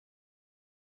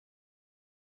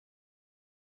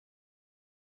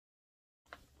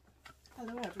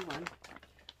Hello everyone,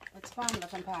 it's Pamela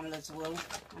from Pamela's World,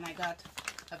 and I got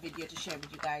a video to share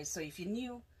with you guys. So if you're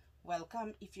new,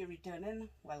 welcome. If you're returning,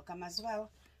 welcome as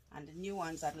well. And the new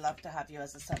ones, I'd love to have you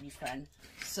as a subby friend.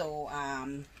 So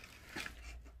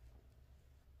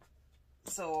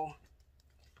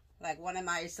like one of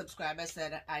my subscribers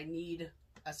said, I need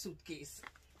a suitcase.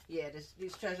 Yeah,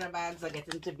 these treasure bags are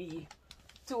getting to be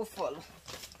too full,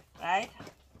 right?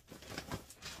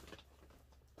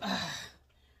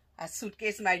 A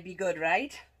suitcase might be good,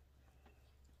 right?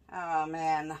 Oh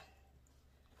man,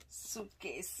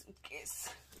 suitcase.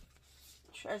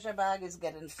 Treasure bag is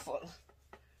getting full,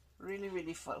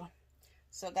 really full.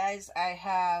 So guys, I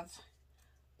have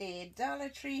a Dollar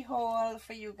Tree haul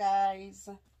for you guys.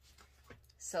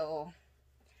 So,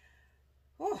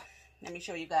 let me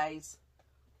show you guys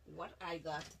what I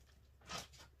got.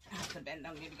 I have to bend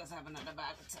down here because I have another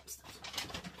bag with some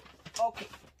stuff. Okay,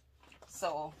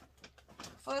 so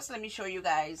first let me show you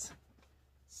guys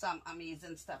some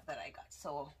amazing stuff that I got.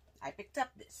 So I picked up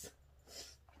this,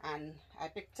 and I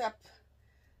picked up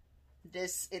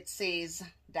this. It says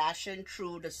Dashing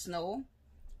Through the Snow.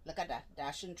 Look at that,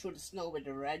 Dashing Through the Snow with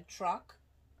the red truck,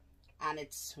 and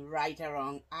it's right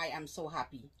around. I am so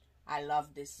happy. I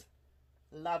love this.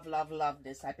 Love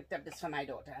this. I picked up this for my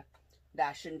daughter.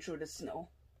 Dashing Through the Snow.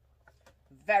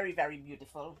 Very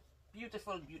beautiful.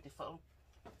 Beautiful.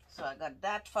 So I got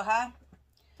that for her.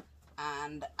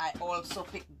 And I also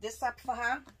picked this up for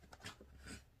her.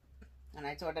 And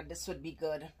I thought that this would be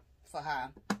good for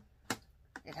her.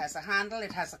 It has a handle,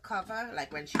 it has a cover,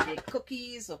 like when she bakes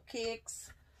cookies or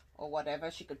cakes or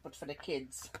whatever, she could put for the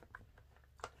kids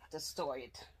to store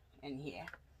it in here.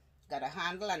 Got a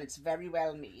handle, and it's very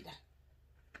well made.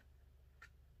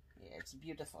 Yeah, it's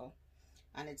beautiful.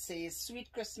 And it says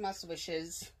Sweet Christmas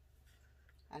Wishes.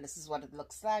 And this is what it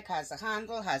looks like. Has a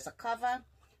handle, has a cover.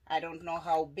 I don't know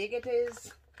how big it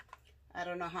is. I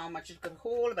don't know how much it could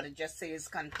hold, but it just says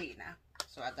container.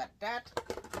 So I got that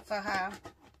for her.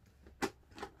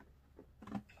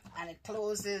 And it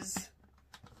closes.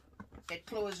 It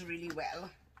closes really well.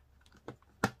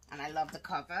 And I love the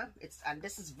cover. And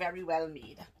this is very well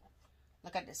made.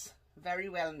 Look at this. Very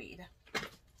well made.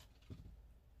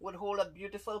 Would hold a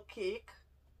beautiful cake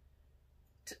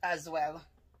as well.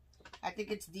 I think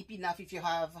it's deep enough if you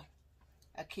have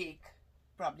a cake.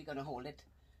 Probably gonna hold it.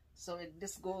 So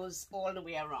this goes all the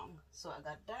way around. So I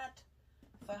got that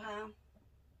for her.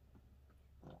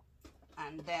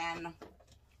 And then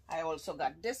I also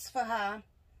got this for her.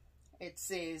 It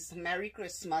says Merry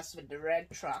Christmas with the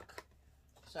red truck.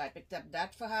 So I picked up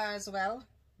that for her as well,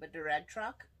 with the red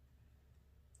truck.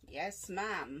 Yes,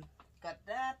 ma'am. Got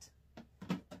that.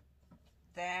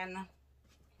 Then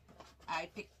I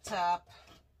picked up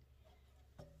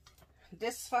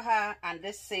this for her, and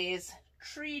this says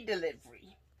Tree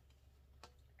Delivery.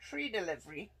 Tree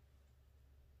Delivery.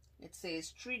 It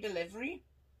says Tree Delivery,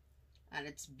 and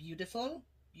it's beautiful.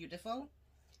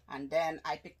 And then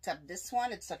I picked up this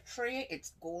one. It's a tray.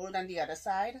 It's gold on the other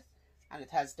side, and it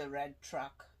has the red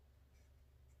truck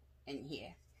in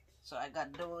here. So I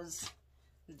got those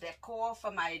decor for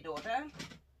my daughter.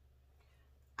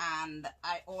 And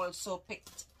I also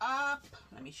picked up,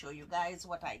 let me show you guys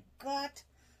what I got.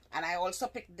 And I also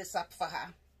picked this up for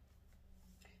her.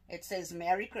 It says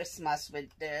Merry Christmas with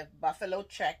the Buffalo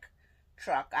Check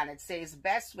truck, and it says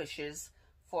best wishes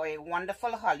for a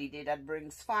wonderful holiday that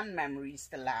brings fun memories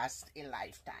to last a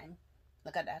lifetime.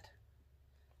 Look at that.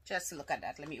 Just look at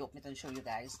that. Let me open it and show you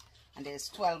guys. And there's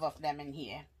 12 of them in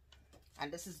here.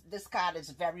 And this card is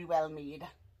very well made.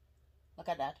 Look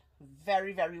at that.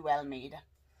 Very well made.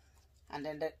 And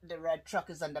then the red truck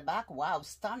is on the back. Wow,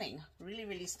 stunning.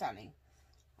 Really stunning.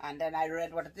 And then I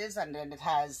read what it is, and then it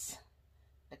has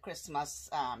the Christmas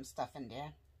stuff in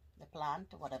there. The plant,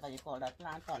 whatever you call that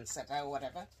plant, poinsettia or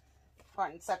whatever.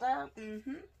 Poinsettia.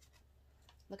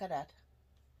 Look at that.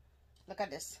 Look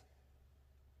at this.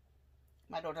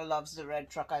 My daughter loves the red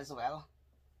truck as well.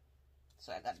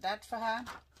 So I got that for her.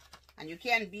 And you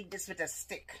can beat this with a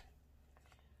stick.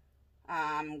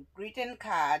 Greeting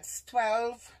cards,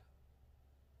 12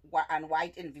 and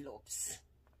white envelopes.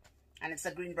 And it's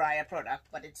a Greenbrier product,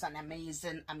 but it's an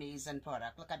amazing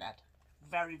product. Look at that.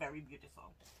 Very beautiful.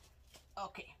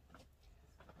 Okay.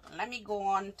 Let me go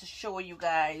on to show you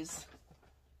guys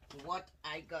what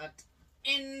I got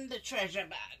in the treasure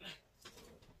bag.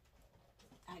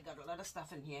 I got a lot of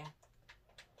stuff in here.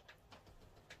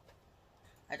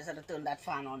 I just had to turn that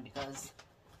fan on because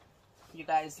you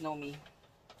guys know me.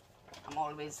 I'm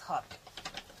always hot.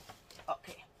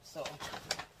 Okay, so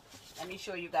let me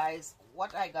show you guys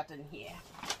what I got in here.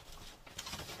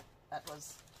 That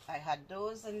was, I had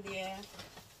those in there.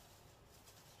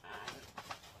 And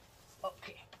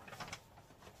Okay,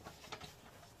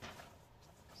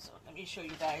 so let me show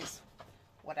you guys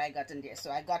what I got in there.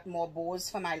 So I got more bows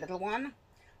for my little one,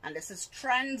 and this is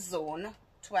Trend Zone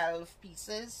 12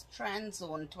 pieces, Trend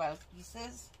Zone 12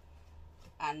 pieces.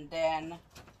 And then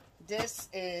this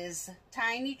is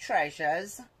Tiny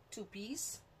Treasures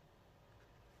 2-piece.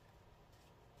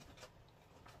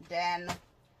 Then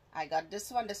I got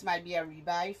this one. This might be a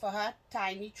rebuy for her,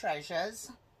 Tiny Treasures.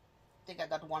 I think I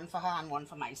got one for her and one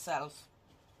for myself.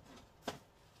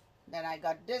 Then I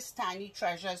got this Tiny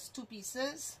Treasures 2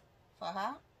 pieces for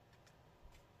her.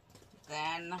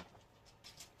 Then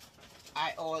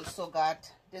I also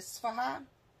got this for her,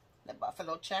 the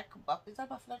buffalo check. Is that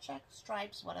buffalo check?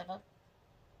 Stripes, whatever.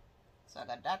 So I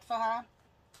got that for her.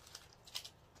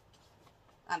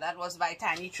 And that was by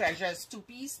Tiny Treasures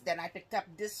 2-piece. Then I picked up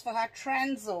this for her,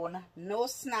 Trend Zone No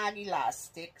Snag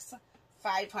Elastics,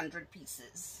 500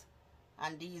 pieces.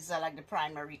 And these are like the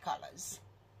primary colors,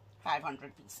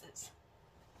 500 pieces.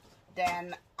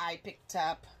 Then I picked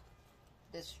up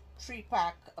this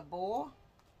 3-pack bow.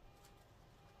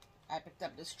 I picked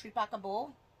up this 3-pack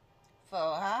bow for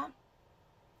her,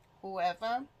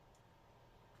 whoever.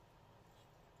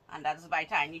 And that's by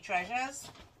Tiny Treasures.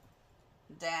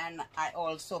 Then I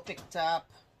also picked up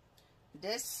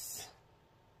this.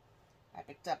 I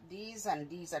picked up these, and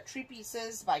these are 3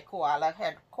 pieces by Koala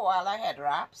Head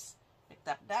Wraps. Picked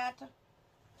up that.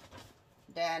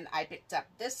 Then I picked up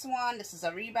this one. This is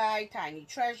a rebuy, Tiny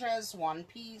Treasures, 1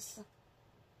 piece.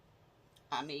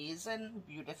 Amazing,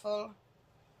 beautiful.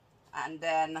 And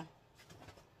then,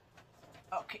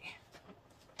 okay,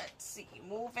 let's see,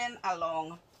 moving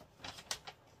along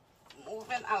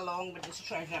with this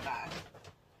treasure bag.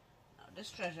 Now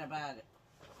this treasure bag,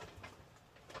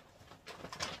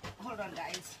 hold on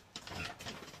guys,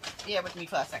 bear with me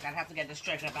for a second. I have to get this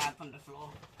treasure bag from the floor.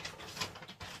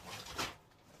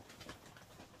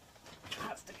 I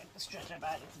have to get this treasure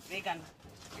bag. It's big and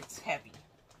it's heavy.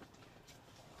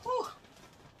 Whew.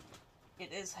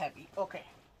 It is heavy. Okay,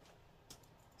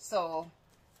 so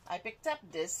I picked up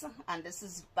this, and this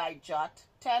is by Jot,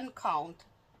 10 count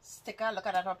sticker. Look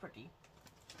at that, how pretty.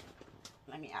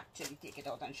 Let me actually take it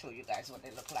out and show you guys what they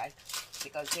look like,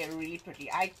 because they're really pretty.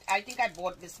 I think I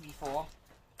bought this before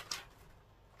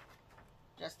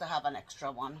just to have an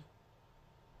extra one.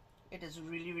 It is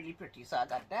really, really pretty. So I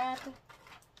got that.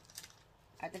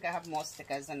 I think I have more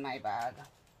stickers in my bag,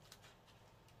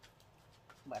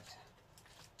 but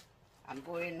I'm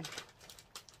going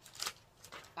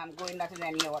not in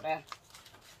any order.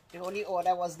 The only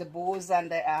order was the bows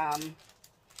and the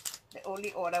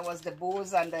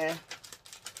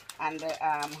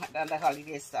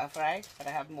holiday stuff, right? But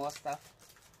I have more stuff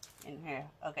in here.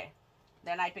 Okay.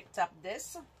 Then I picked up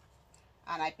this,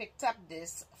 and I picked up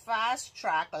this Fast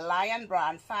Track Lion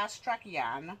Brand Fast Track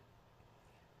yarn,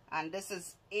 and this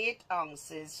is 8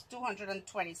 ounces,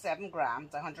 227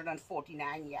 grams,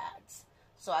 149 yards.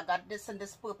 So I got this in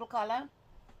this purple color,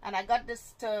 and I got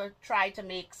this to try to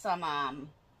make some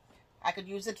I could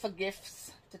use it for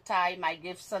gifts, to tie my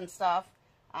gifts and stuff.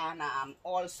 And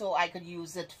also I could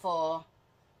use it for,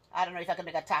 I don't know if I can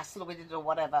make a tassel with it or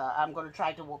whatever. I'm going to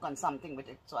try to work on something with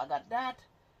it. So I got that.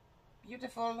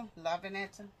 Beautiful. Loving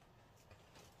it.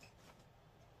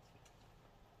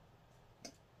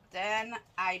 Then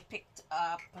I picked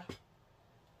up,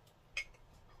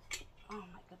 oh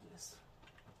my goodness,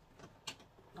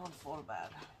 don't fall bad.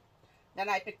 Then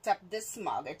I picked up this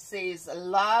mug. It says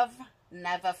Love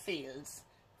Never Fails,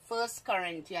 1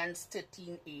 Corinthians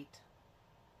 13:8.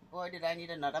 Boy, did I need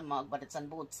another mug, but it's on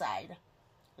both sides.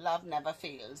 Love never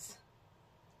fails.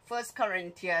 1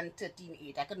 Corinthians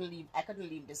 13:8. I couldn't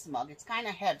leave this mug. It's kind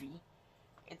of heavy.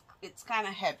 It's kind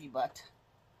of heavy, but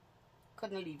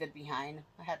couldn't leave it behind.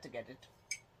 I had to get it.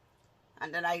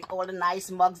 And then all the nice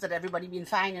mugs that everybody been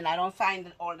finding. I don't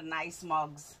find all the nice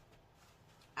mugs.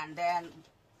 And then,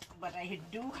 but I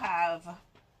do have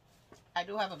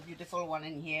a beautiful one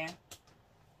in here.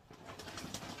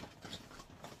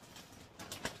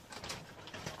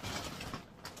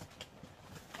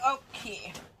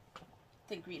 Okay, I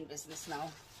think we're in business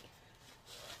now.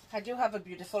 I do have a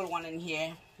beautiful one in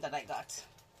here that I got,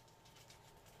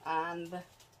 and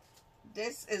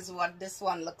this is what this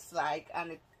one looks like,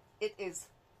 and it is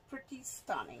pretty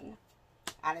stunning.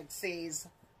 And it says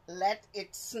Let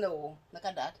It Snow. Look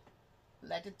at that.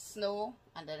 Let it snow,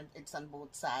 and then it's on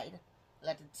both sides.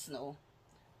 Let it snow.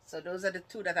 So those are the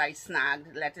 2 that I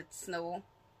snagged. Let it snow.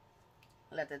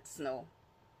 Let it snow.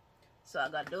 So I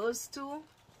got those 2.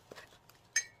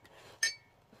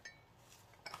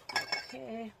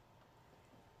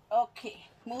 Okay,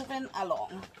 moving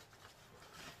along.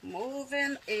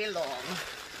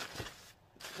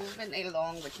 moving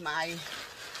along with my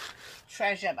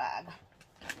treasure bag.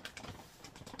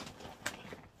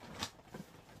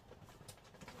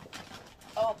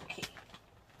 Okay,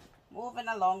 moving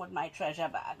along with my treasure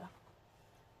bag.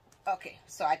 Okay,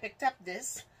 so I picked up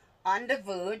this On the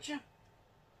Verge,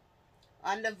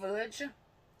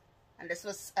 and this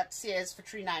was at Sears for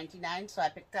 $3.99, so I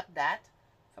picked up that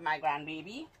for my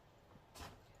grandbaby.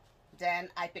 Then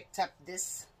I picked up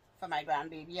this for my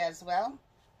grandbaby as well.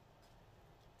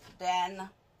 Then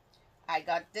I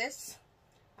got this,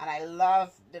 and I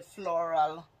love the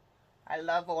floral. I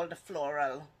love all the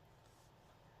floral.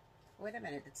 Wait a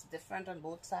minute, it's different on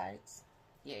both sides.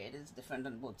 Yeah, it is different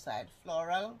on both sides.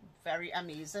 Floral, very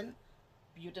amazing,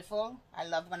 beautiful. I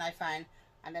love when I find,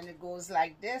 and then it goes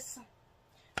like this,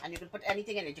 and you can put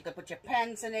anything in it. You can put your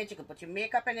pens in it, you can put your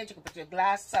makeup in it, you can put your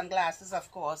sunglasses,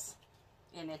 of course,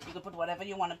 in it. You can put whatever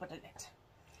you want to put in it.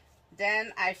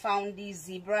 Then I found these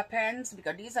zebra pens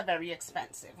because these are very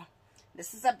expensive.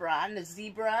 This is a brand,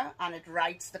 Zebra, and it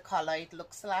writes the color it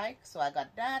looks like. So I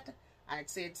got that, and it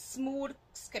said smooth,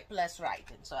 skipless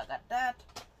writing. So I got that.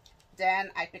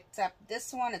 Then I picked up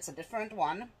this one. It's a different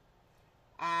one,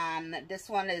 and this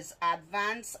one is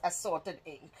Advanced Assorted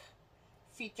Ink,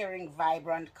 featuring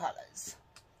vibrant colors.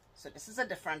 So this is a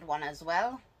different one as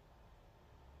well,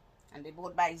 and they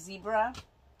both by Zebra,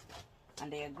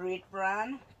 and they're a great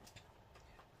brand.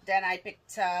 Then I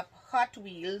picked up Hot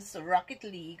Wheels Rocket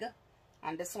League,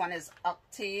 and this one is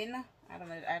Octane. I don't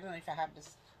know if I have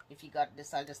this. If he got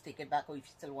this, I'll just take it back, or if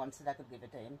he still wants it, I could give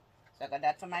it to him. So I got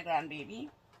that for my grandbaby.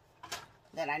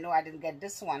 Then I know I didn't get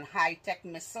this one, High Tech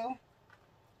Missile.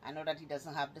 I know that he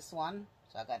doesn't have this one,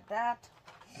 so I got that.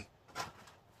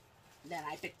 Then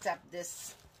I picked up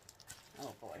this.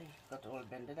 Oh boy, got all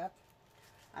bended up.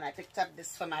 And I picked up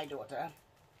this for my daughter.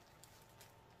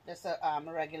 This is a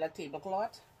regular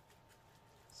tablecloth.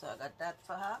 So I got that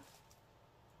for her.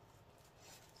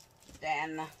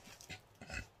 Then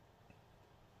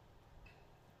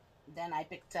I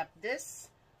picked up this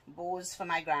bows for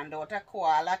my granddaughter,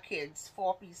 Koala Kids,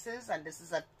 4 pieces, and this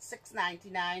is at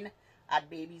 $6.99 at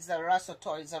Babies R Us or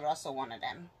Toys R Us or one of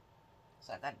them.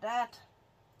 So I got that.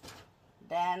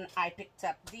 Then I picked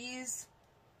up these.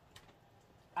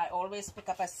 I always pick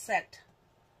up a set.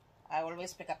 I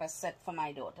always pick up a set for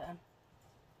my daughter.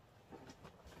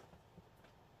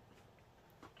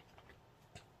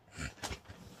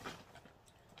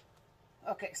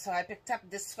 Okay, so I picked up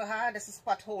this for her. This is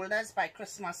pot holders by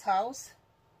Christmas House.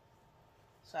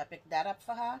 So I picked that up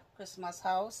for her, Christmas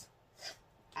House.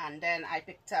 And then I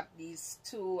picked up these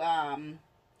 2 oven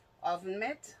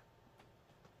mitt.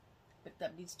 Picked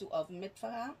up these 2 oven mitt for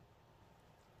her.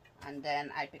 And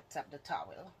then I picked up the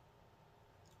towel.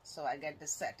 So I get the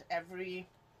set every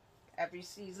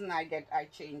season. I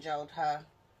change out her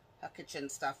kitchen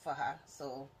stuff for her.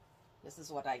 So this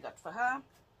is what I got for her.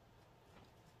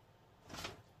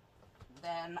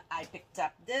 Then I picked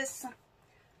up this,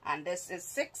 and this is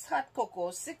 6 hot cocoa,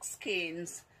 6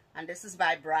 canes, and this is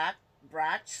by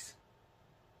Bratz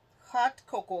hot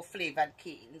cocoa flavored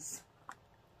canes.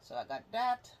 So I got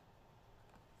that.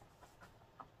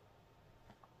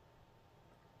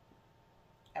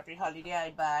 Every holiday I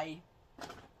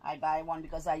buy one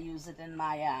because I use it in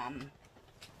my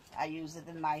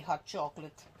hot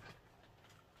chocolate.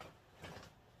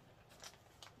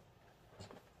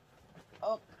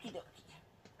 Okie dokie.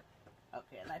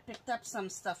 Okay, and I picked up some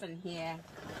stuff in here.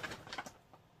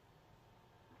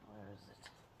 Where is it?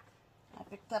 I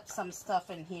picked up some stuff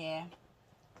in here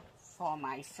for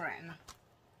my friend.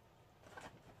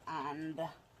 And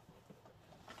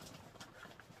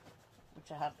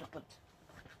which I have to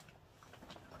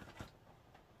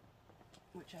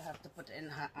put in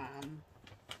her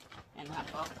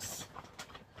box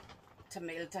to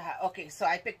mail to her. Okay, so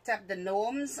I picked up the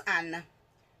gnomes, and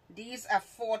these are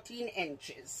 14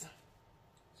 inches.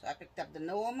 So I picked up the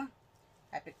gnome.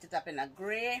 I picked it up in a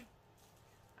gray,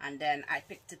 and then I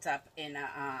picked it up in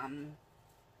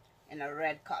a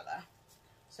red color.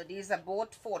 So these are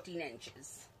both 14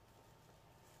 inches.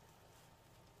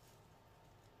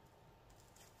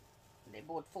 They're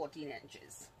both 14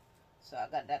 inches. So I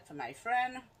got that for my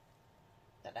friend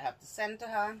that I have to send to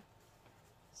her.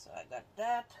 So I got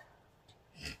that.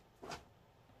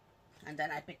 And then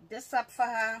I picked this up for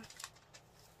her.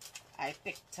 I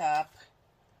picked up,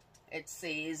 it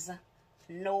says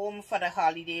gnome for the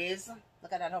holidays.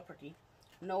 Look at that, how pretty.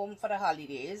 Gnome for the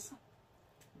holidays.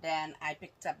 Then I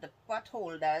picked up the pot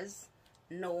holders,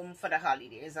 gnome for the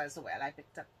holidays as well. I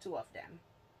picked up 2 of them.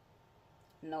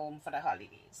 Gnome for the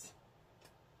holidays.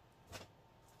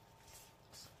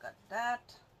 So got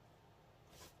that.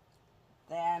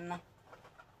 Then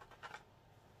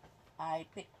I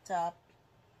picked up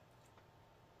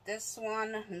this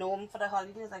one, Gnome for the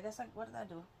Holidays. I guess, what did I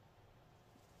do?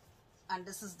 And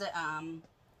this is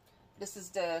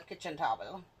the kitchen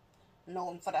towel,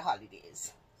 Gnome for the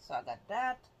Holidays. So I got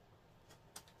that.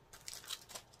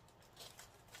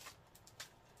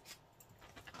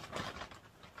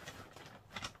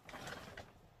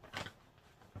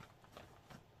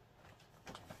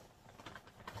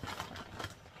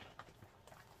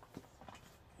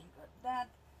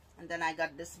 And then I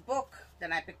got this book.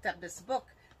 Then I picked up this book,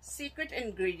 Secret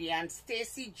Ingredients,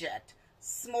 Stacy Jett,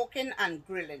 Smoking and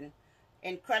Grilling.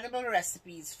 Incredible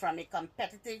recipes from a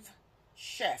competitive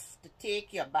chef to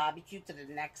take your barbecue to the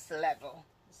next level.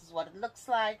 This is what it looks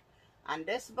like. And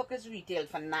this book is retailed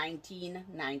for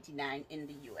 $19.99 in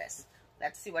the US.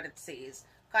 Let's see what it says.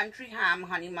 Country ham,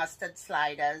 honey mustard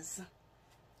sliders,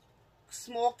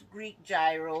 smoked Greek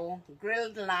gyro,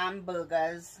 grilled lamb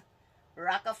burgers,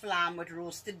 rack of lamb with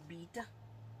roasted beet,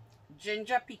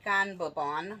 ginger pecan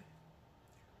bourbon,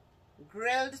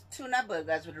 grilled tuna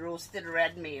burgers with roasted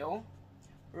red mayo,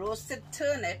 roasted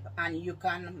turnip and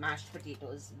Yukon mashed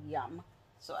potatoes. Yum.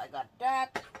 So I got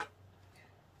that.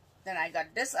 Then I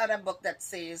got this other book that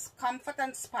says Comfort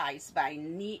and Spice by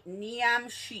Niam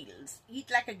Shields.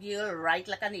 Eat like a girl, write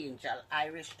like an angel,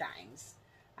 Irish Times.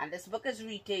 And this book is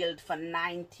retailed for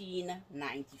 $19.95.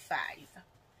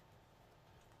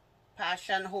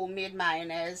 Passion homemade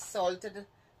mayonnaise, salted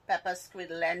pepper squid,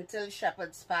 lentil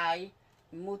shepherd's pie,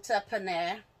 muta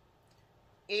paneer,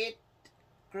 8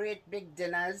 great big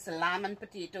dinners, lamb and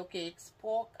potato cakes,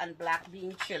 pork and black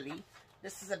bean chili.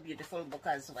 This is a beautiful book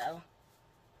as well.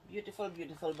 Beautiful,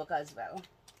 beautiful book as well.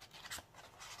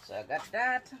 So I got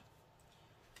that.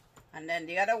 And then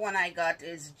the other one I got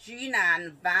is Jean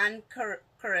Van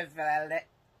Crevellin,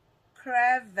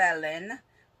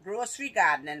 Grocery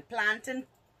Gardening, Planting,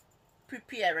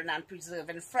 Preparing and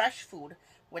Preserving Fresh Food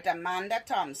with Amanda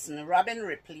Thompson, Robin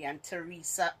Ripley, and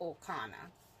Teresa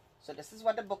O'Connor. So this is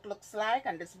what the book looks like,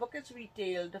 and this book is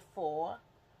retailed for,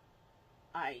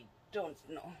 I don't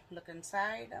know, look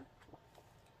inside.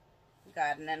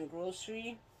 Garden and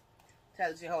Grocery,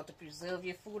 tells you how to preserve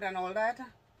your food and all that.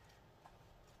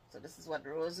 So this is what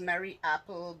rosemary,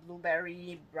 apple,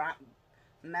 blueberry,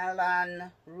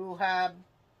 melon, rhubarb,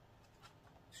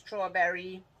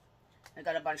 strawberry. I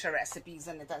got a bunch of recipes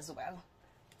in it as well.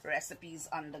 Recipes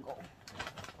on the go.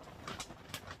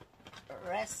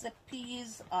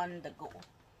 Recipes on the go.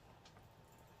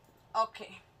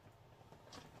 Okay.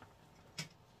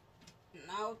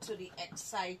 Now to the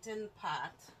exciting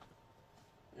part.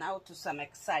 Now to some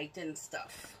exciting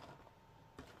stuff.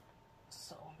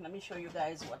 So let me show you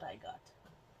guys what I got.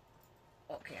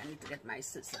 Okay, I need to get my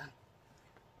scissor.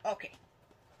 Okay,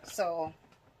 so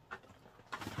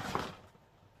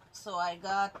I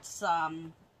got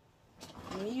some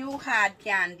new hard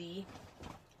candy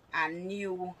and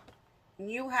new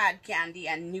hard candy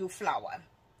and new flour.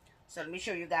 So let me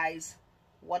show you guys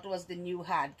what was the new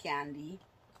hard candy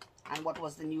and what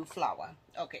was the new flour.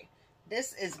 Okay,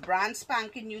 this is brand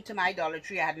spanking new to my Dollar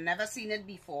Tree. I had never seen it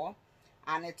before,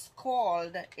 and it's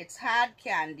hard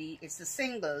candy. It's the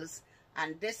singles,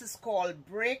 and this is called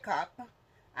Break Up,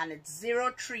 and it's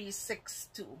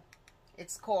 0362.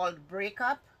 It's called Break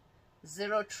Up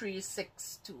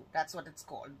 0362. That's what it's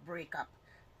called, Break Up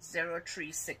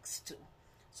 0362.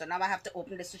 So now I have to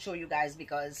open this to show you guys,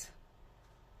 because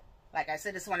like I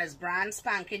said, this one is brand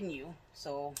spanking new,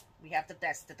 so we have to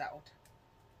test it out.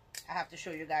 I have to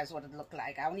show you guys what it looked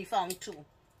like. I only found 2.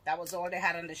 That was all they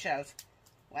had on the shelf.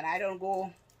 When I don't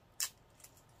go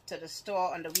to the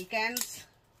store on the weekends,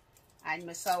 I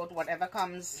miss out. Whatever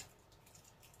comes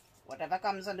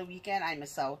on the weekend, I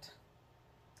miss out.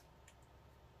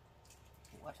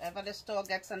 Whatever the store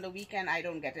gets on the weekend, I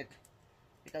don't get it,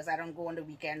 because I don't go on the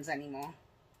weekends anymore.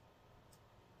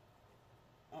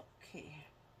 Okay.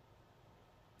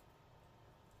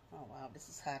 Oh wow, this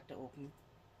is hard to open.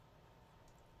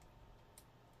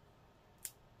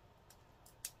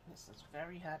 This is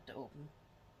very hard to open.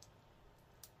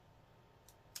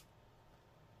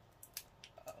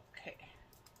 Okay.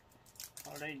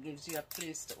 Already gives you a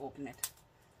place to open it.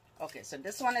 Okay, so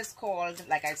this one is called,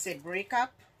 like I said, Break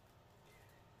Up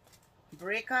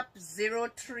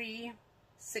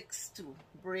 0362.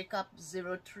 Break Up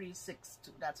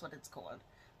 0362. That's what it's called.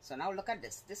 So now look at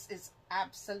this. This is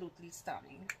absolutely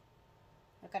stunning.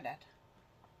 Look at that.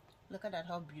 Look at that,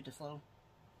 how beautiful.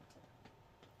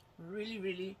 Really,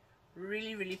 really,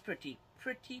 really, really pretty.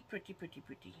 Pretty, pretty, pretty,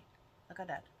 pretty. Look at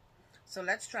that. So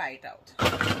let's try it out.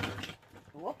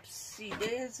 Whoopsie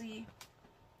daisy.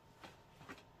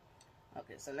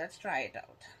 Okay, so let's try it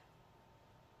out.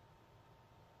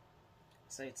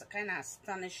 So it's a kind of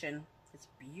astonishing. It's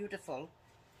beautiful.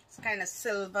 It's kind of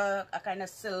silver, a kind of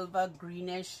silver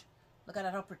greenish. Look at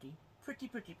that, how pretty. Pretty,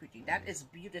 pretty, pretty. That is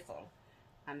beautiful.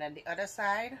 And then the other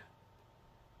side.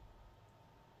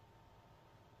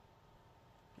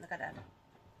 Look at that.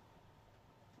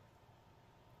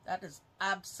 That is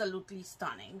absolutely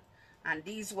stunning. And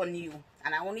these were new.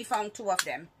 And I only found 2 of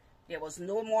them. There was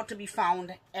no more to be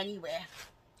found anywhere.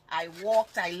 I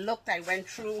walked, I looked, I went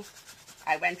through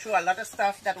a lot of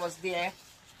stuff that was there.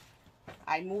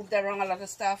 I moved around a lot of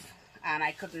stuff and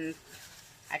I couldn't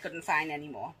find any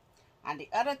more. And the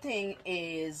other thing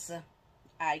is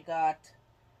I got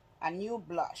a new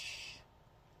blush.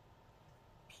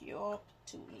 Pure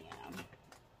Petunia.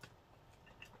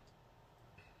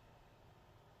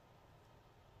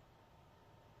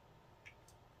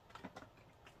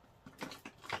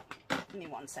 Give me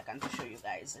 1 second to show you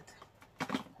guys it.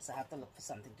 Because I have to look for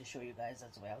something to show you guys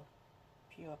as well.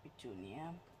 Pure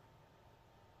Petunia.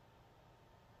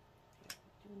 Pure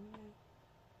Petunia.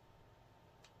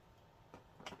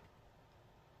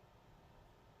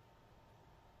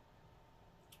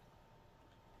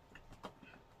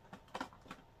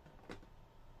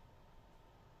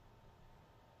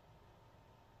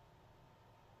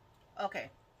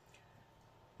 Okay.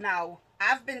 Now,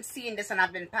 I've been seeing this and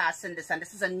I've been passing this, and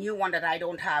this is a new one that I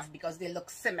don't have because they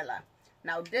look similar.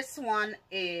 Now, this one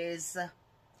is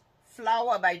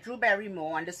Flower by Drew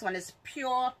Barrymore, and this one is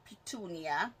Pure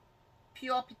Petunia.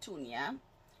 Pure Petunia.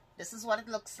 This is what it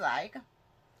looks like.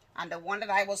 And the one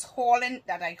that I was hauling,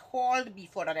 that I hauled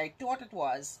before, that I thought it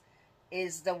was,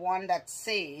 is the one that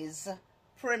says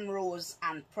Primrose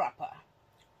and Proper.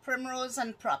 Primrose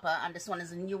and Proper, and this one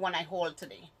is a new one I hauled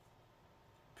today.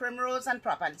 Primrose and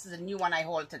Proper, and this is a new one I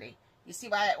hauled today. You see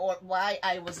why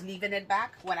I was leaving it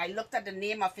back? When I looked at the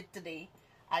name of it today,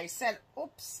 I said,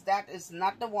 oops, that is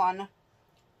not the one.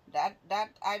 That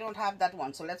I don't have that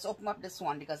one. So let's open up this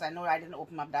one, because I know I didn't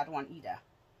open up that one either.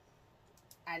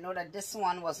 I know that this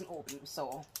one wasn't open,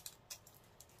 so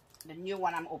the new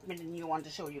one, I'm opening the new one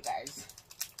to show you guys.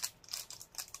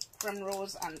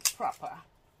 Primrose and Proper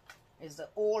is the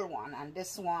old one, and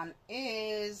this one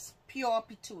is Pure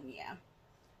Petunia.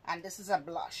 And this is a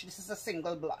blush. This is a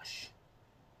single blush.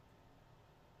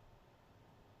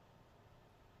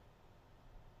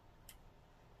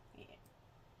 Yeah.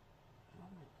 Oh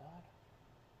my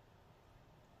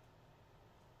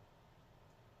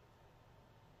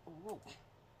God. Ooh.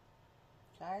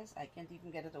 Guys, I can't even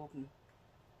get it open.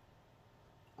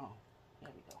 Oh,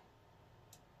 here we go.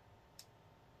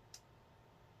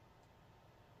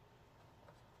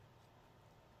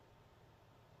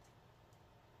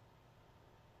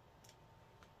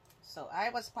 So I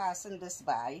was passing this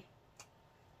by.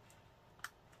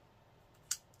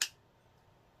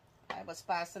 I was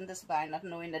passing this by not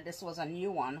knowing that this was a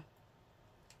new one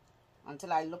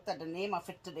until I looked at the name of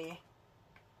it today.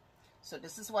 So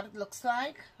this is what it looks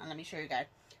like. And let me show you guys.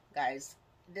 Guys,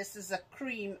 this is a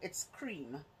cream. It's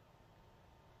cream.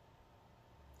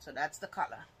 So that's the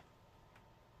color.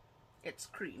 It's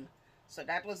cream. So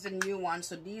that was the new one.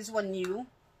 So these were new.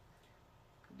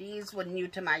 These were new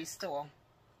to my store.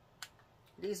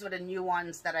 These were the new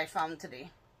ones that I found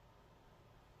today.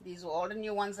 These were all the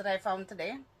new ones that I found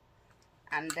today.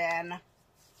 And then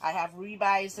I have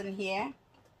rebuys in here.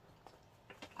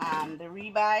 And the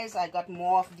rebuys, I got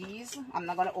more of these. I'm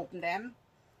not going to open them.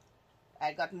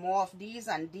 I got more of these.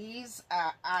 And these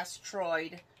are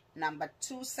Asteroid number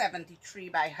 273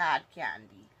 by Hard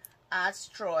Candy.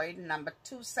 Asteroid number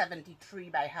 273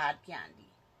 by Hard Candy.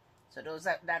 So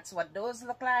that's what those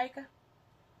look like.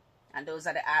 And those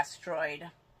are the Asteroid.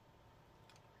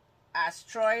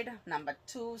 Asteroid number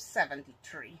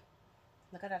 273.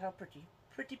 Look at that, how pretty.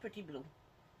 Pretty, pretty blue.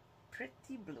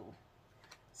 Pretty blue.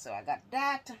 So I got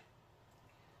that.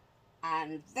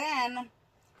 And then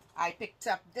I picked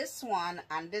up this one.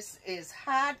 And this is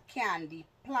Hard Candy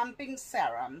Plumping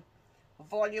Serum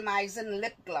Volumizing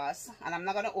Lip Gloss. And I'm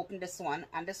not going to open this one.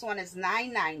 And this one is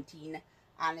 $9.19.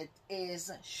 And it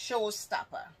is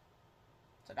Showstopper.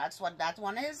 So that's what that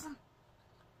one is.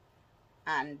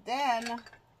 And then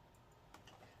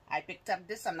I picked up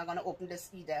this. I'm not going to open this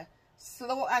either.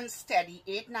 Slow and Steady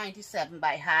 $8.97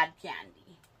 by Hard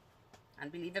Candy.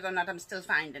 And believe it or not, I'm still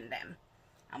finding them.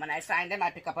 And when I find them, I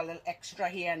pick up a little extra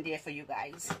here and there for you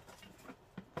guys.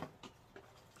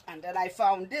 And then I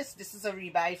found this. This is a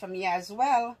rebuy for me as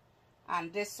well.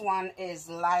 And this one is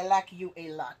Lilac You A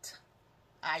Lot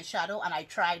eyeshadow. And I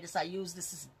tried this. I use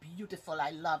this. Is beautiful. I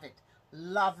love it.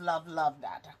 Love, love, love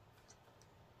that.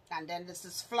 And then this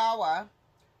is Flower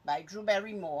by Drew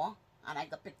Barrymore. And I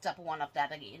picked up one of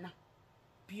that again.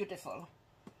 Beautiful.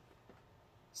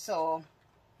 So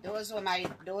those were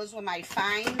my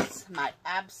finds, my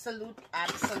absolute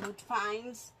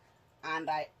finds, and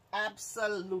I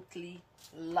absolutely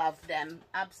love them.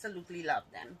 Absolutely love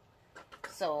them.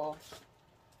 So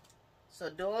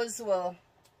those were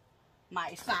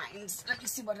my finds. Let me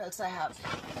see what else I have.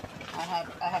 I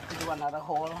have to do another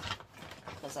haul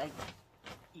because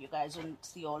you guys wouldn't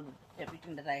see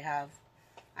everything that I have.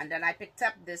 And then I picked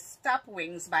up this Stop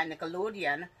Wings by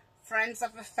Nickelodeon, Friends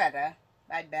of a Feather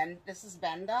by Ben. This is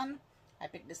Ben Dunn. I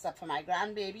picked this up for my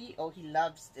grandbaby. Oh, he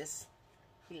loves this.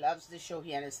 He loves this show,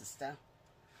 he and his sister.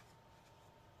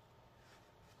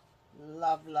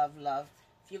 Love, love, love.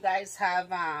 If you guys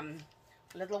have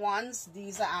little ones,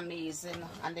 these are amazing,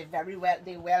 and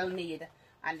they're well made,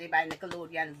 and they by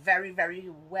Nickelodeon. Very, very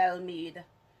well made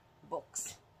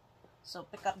books. So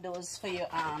pick up those for your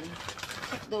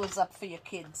pick those up for your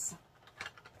kids.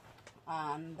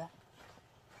 And let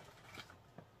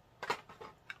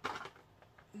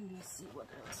me see what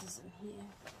else is in here.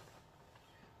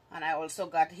 And I also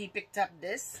got, he picked up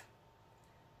this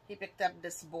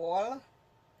ball.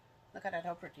 Look at that,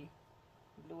 how pretty.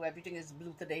 Blue, everything is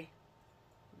blue today.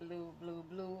 Blue, blue,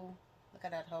 blue. Look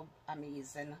at that, how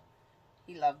amazing.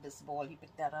 He loved this ball, he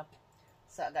picked that up.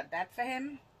 So I got that for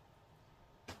him.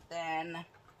 Then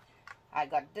I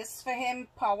got this for him,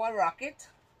 Power Rocket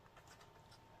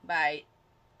by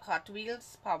Hot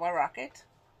Wheels, Power Rocket.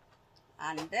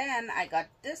 And then I got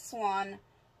this one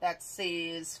that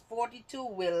says 42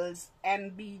 Wheels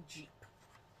MB Jeep.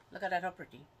 Look at that, how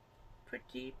pretty.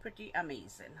 Pretty, pretty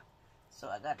amazing. So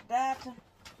I got that.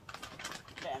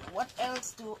 Then what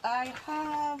else do I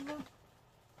have?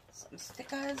 Some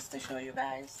stickers to show you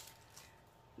guys.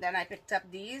 Then I picked up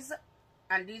these,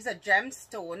 and these are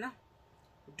gemstone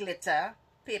glitter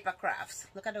paper crafts.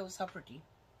 Look at those, how pretty.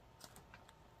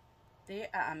 They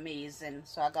are amazing.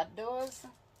 So I got those.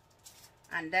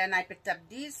 And then I picked up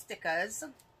these stickers.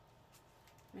 Let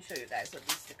me show you guys what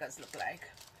these stickers look like.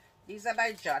 These are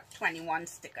by Jot 21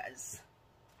 stickers.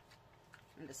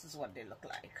 And this is what they look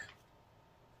like.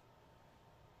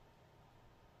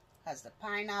 Has the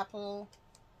pineapple.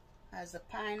 Has the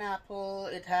pineapple.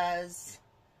 It has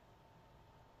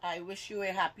I wish you a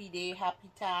happy day, happy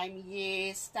time,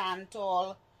 yay, stand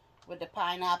tall with the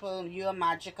pineapple, you're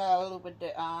magical with the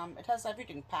it has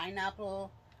everything,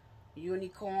 pineapple,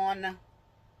 unicorn,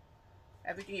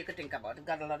 everything you could think about. It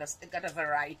got a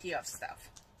variety of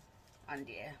stuff on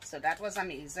there. So that was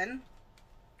amazing.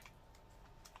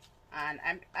 And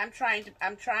I'm trying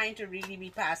to really be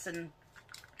passing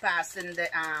the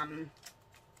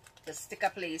sticker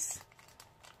place.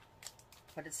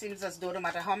 But it seems as though no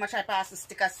matter how much I pass the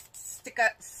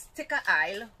sticker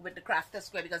aisle with the Crafter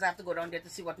Square, because I have to go down there to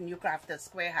see what new Crafter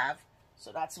Square have.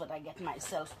 So that's what I get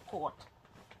myself caught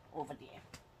over there.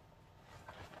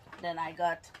 Then I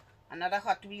got another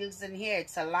Hot Wheels in here.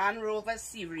 It's a Land Rover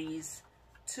Series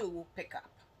 2 pickup.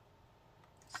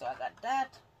 So I got that.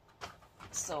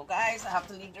 So guys, I have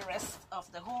to leave the rest of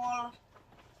the haul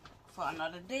for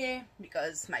another day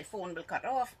because my phone will cut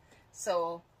off.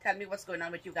 So tell me what's going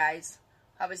on with you guys.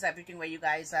 How is everything where you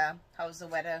guys are? How's the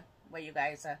weather where you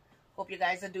guys are? Hope you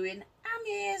guys are doing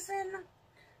amazing.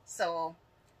 So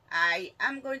I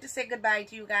am going to say goodbye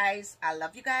to you guys. I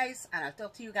love you guys, and I'll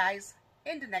talk to you guys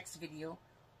in the next video.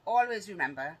 Always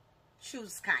remember,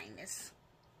 choose kindness.